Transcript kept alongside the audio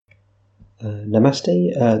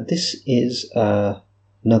Namaste. This is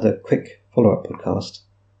another quick follow-up podcast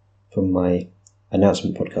from my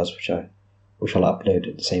announcement podcast, which I'll upload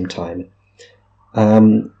at the same time.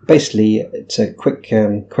 Basically, it's a quick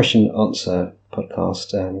question-answer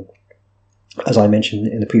podcast. As I mentioned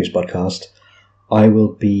in the previous podcast, I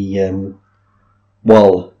will be,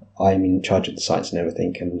 while I'm in charge of the sites and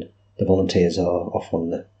everything, and the volunteers are off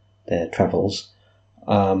on their travels,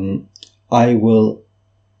 I will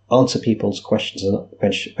answer people's questions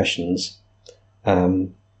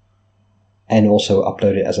and also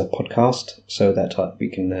upload it as a podcast so that we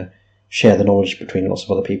can share the knowledge between lots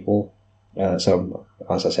of other people. So,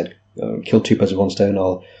 as I said, kill two birds with one stone.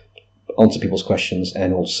 I'll answer people's questions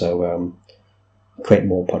and also create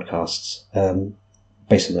more podcasts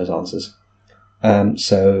based on those answers.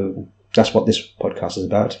 So that's what this podcast is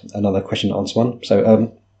about, another question and answer one.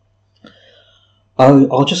 So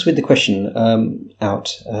I'll just read the question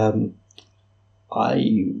out.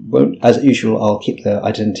 I won't, as usual, I'll keep the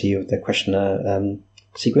identity of the questioner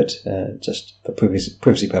secret, just for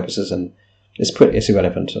privacy purposes, and it's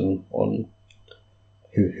irrelevant on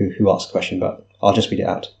who asked the question, but I'll just read it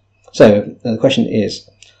out. So the question is,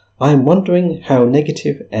 I am wondering how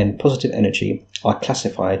negative and positive energy are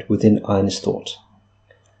classified within Ionist thought.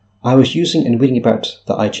 I was using and reading about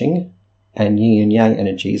the I Ching and Yin and Yang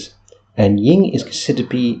energies, and Yin is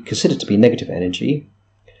considered to be negative energy,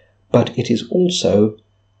 but it is also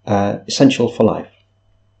essential for life.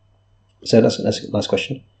 So that's a nice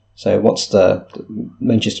question. So what's the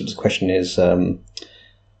main gist of the question is how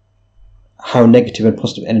negative and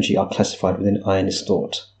positive energy are classified within Ionist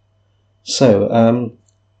thought. So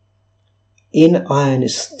in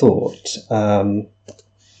Ionist thought,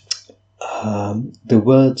 the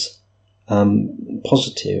words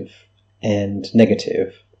positive and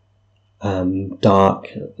negative, dark,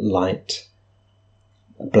 light,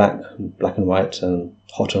 black and white,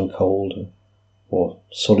 hot and cold, or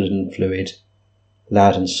solid and fluid,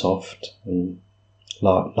 loud and soft, and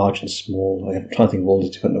large and small. I'm trying to think of all the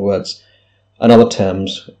different words and other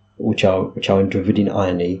terms which are in Dravidian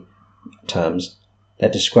irony terms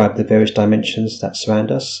that describe the various dimensions that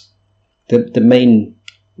surround us. The main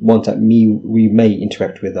ones that we may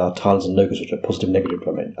interact with are talas and lokas, which are positive and negative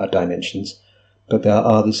dimensions, but there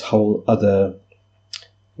are this whole other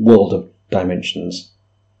world of dimensions.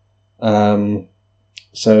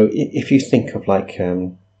 So if you think of like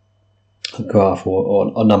a graph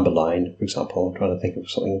or a number line, for example, I'm trying to think of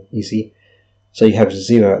something easy. So you have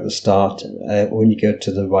 0 at the start, when you go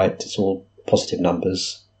to the right, it's all positive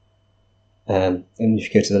numbers. And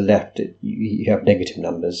if you go to the left, you have negative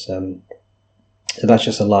numbers. So that's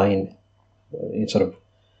just a line in sort of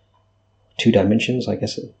 2 dimensions, I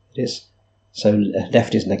guess it is. So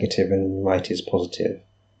left is negative and right is positive.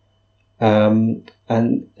 And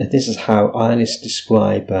this is how Ionists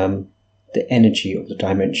describe the energy of the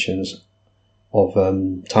dimensions of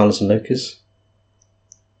talas and lokas.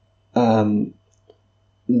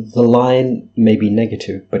 The line may be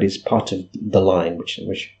negative, but it's part of the line, which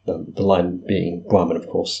the line being Brahman, of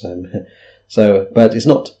course. But it's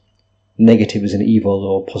not negative as in evil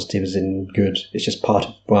or positive as in good. It's just part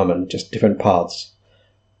of Brahman, just different paths.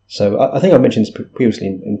 So I think I mentioned this previously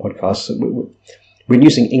in podcasts. We're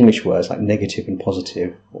using English words like negative and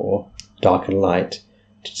positive or dark and light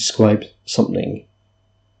to describe something,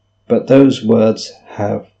 but those words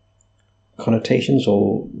have connotations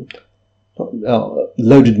or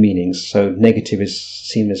loaded meanings. So negative is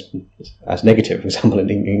seen as negative, for example, in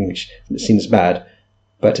English. It's seen as bad,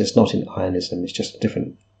 but it's not in Ionism. It's just a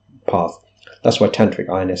different path. That's why Tantric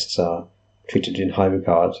Ionists are treated in high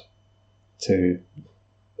regard to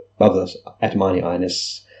other Atmani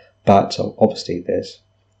Ionists, but obviously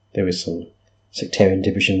there is some sectarian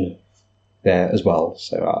division there as well.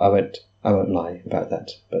 So I won't lie about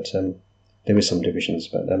that. But there is some divisions,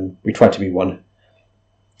 but we try to be one.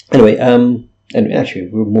 Anyway, and actually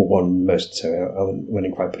we're more one than most, so I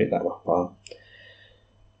wouldn't quite put it that far.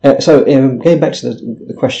 So going back to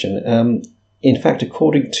the question, in fact,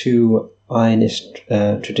 according to Ionist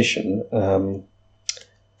tradition,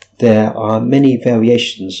 there are many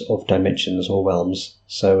variations of dimensions or realms,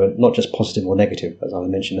 so not just positive or negative, as I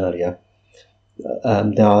mentioned earlier.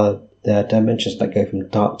 There are dimensions that go from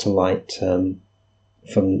dark to light, from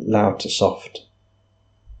loud to soft,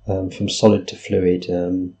 from solid to fluid,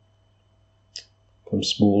 from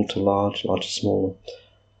small to large, large to small.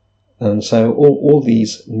 And so all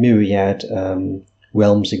these myriad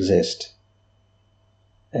realms exist.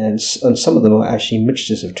 And some of them are actually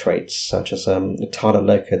mixtures of traits, such as the Tala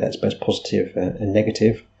Loka that's both positive and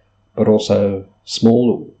negative, but also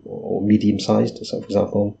small or medium-sized, so for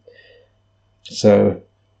example. So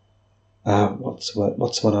What's the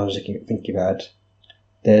one I was thinking about?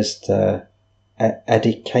 There's the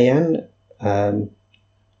Adikayan,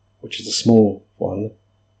 which is a small one,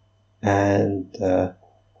 and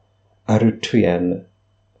Arutuyan.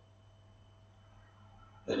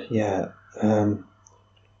 Yeah, the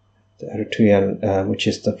Arutuyan, which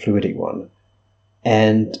is the fluidic one.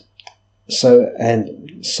 And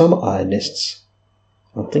some ionists,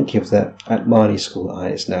 I'm thinking of the at Mali school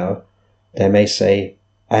ionists now, they may say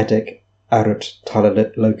Adik Arut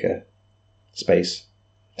Talaloka space.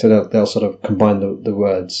 So they'll sort of combine the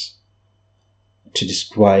words to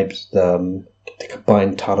describe the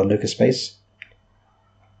combined Talaloka space.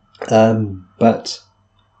 But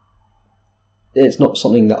it's not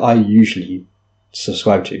something that I usually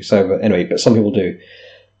subscribe to. So anyway, but some people do.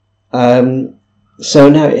 So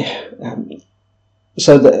now,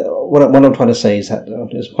 what I'm trying to say is that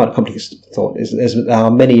there's quite a complex thought. There are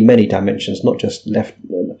many dimensions, not just left,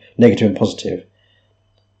 negative and positive.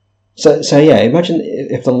 So yeah, imagine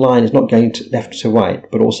if the line is not going left to right,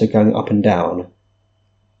 but also going up and down,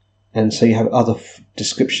 and so you have other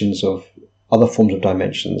descriptions of other forms of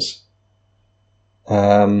dimensions.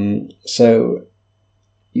 So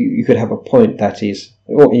you could have a point that is,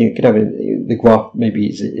 or you could have the graph. Maybe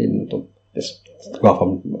is in this graph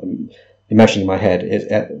I'm imagining in my head is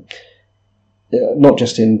not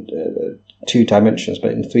just in 2 dimensions,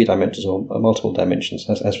 but in 3 dimensions or multiple dimensions,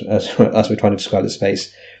 as we're trying to describe the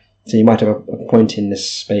space. So you might have a point in this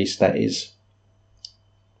space that is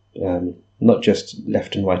not just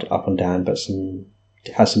left and right, up and down, but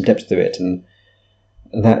has some depth to it, and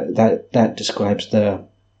that describes the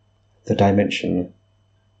dimension,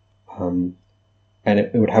 and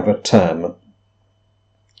it would have a term,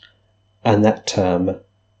 and that term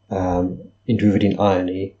in Druidian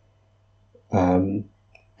irony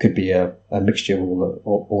could be a mixture of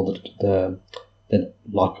all the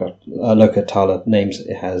Lokatala names that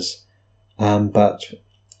it has, but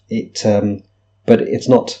it's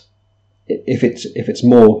not. If it's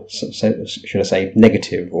more, should I say,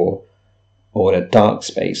 negative or a dark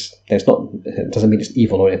space, it doesn't mean it's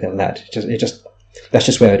evil or anything like that. That's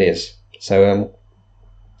just where it is. So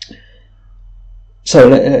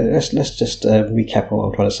let's just recap what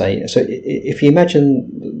I'm trying to say. So if you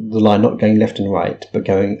imagine the line not going left and right, but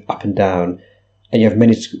going up and down, and you have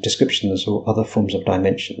many descriptions or other forms of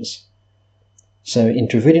dimensions. So in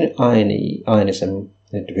Dravidian Ionism,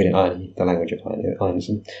 the language of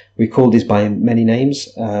Ionism, we call these by many names,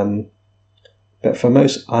 but for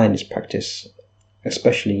most Ionist practice,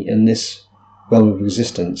 especially in this realm of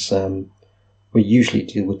existence, we usually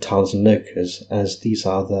deal with talas and lokas, as these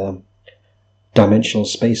are the dimensional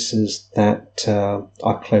spaces that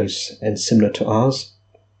are close and similar to ours,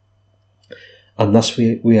 and thus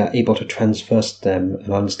we are able to transverse them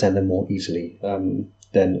and understand them more easily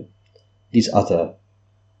than these other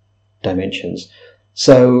dimensions.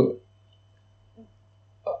 So,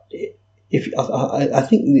 I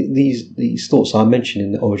think these thoughts are mentioned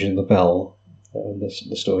in the Origin of the Bell,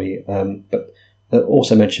 the story, but they're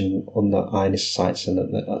also mentioned on the Ionist sites and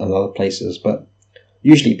other places. But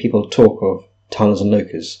usually people talk of talas and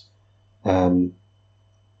lokas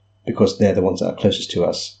because they're the ones that are closest to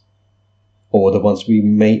us, or the ones we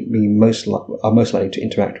are most likely to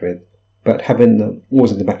interact with. But having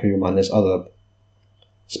always in the back of your mind, there's other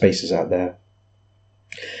spaces out there.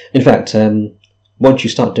 In fact, once you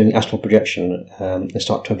start doing astral projection and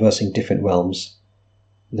start traversing different realms,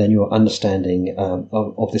 then your understanding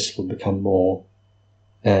of this will become more,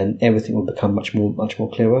 and everything will become much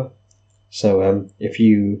more clearer. So if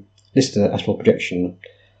you listen to the astral projection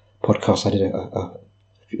podcast I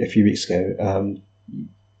did a few weeks ago,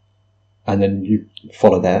 and then you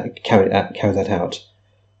follow that, carry that out.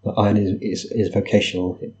 The iron is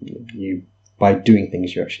vocational. By doing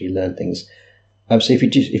things, you actually learn things. So if you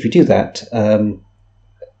do that,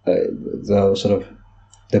 the sort of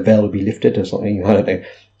the veil will be lifted or something. I don't know.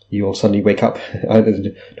 You'll suddenly wake up. I'm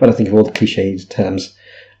trying to think of all the cliché terms.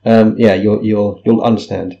 You'll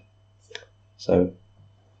understand. So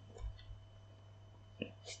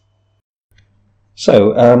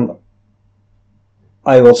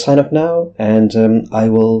I will sign off now, and I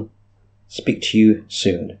will speak to you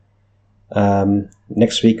soon.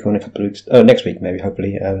 Next week or in a couple of weeks. Next week maybe.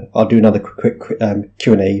 Hopefully, I'll do another quick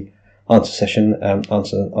Q&A answer session,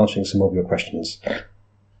 answering some more of your questions.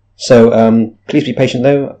 So please be patient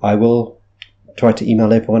though. I will try to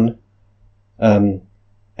email everyone, and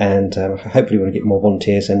hopefully we'll get more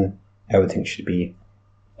volunteers and everything should be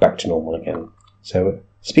back to normal again. So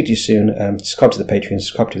speak to you soon. Subscribe to the Patreon,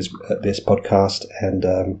 subscribe to this podcast, and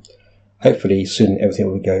hopefully soon everything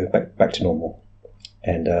will go back to normal.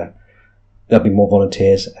 And there'll be more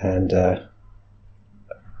volunteers, and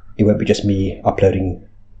it won't be just me uploading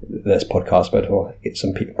this podcast, but I'll get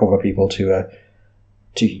some proper people to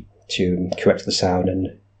correct the sound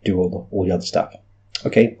and do all the other stuff.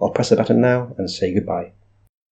 Okay, I'll press the button now and say goodbye.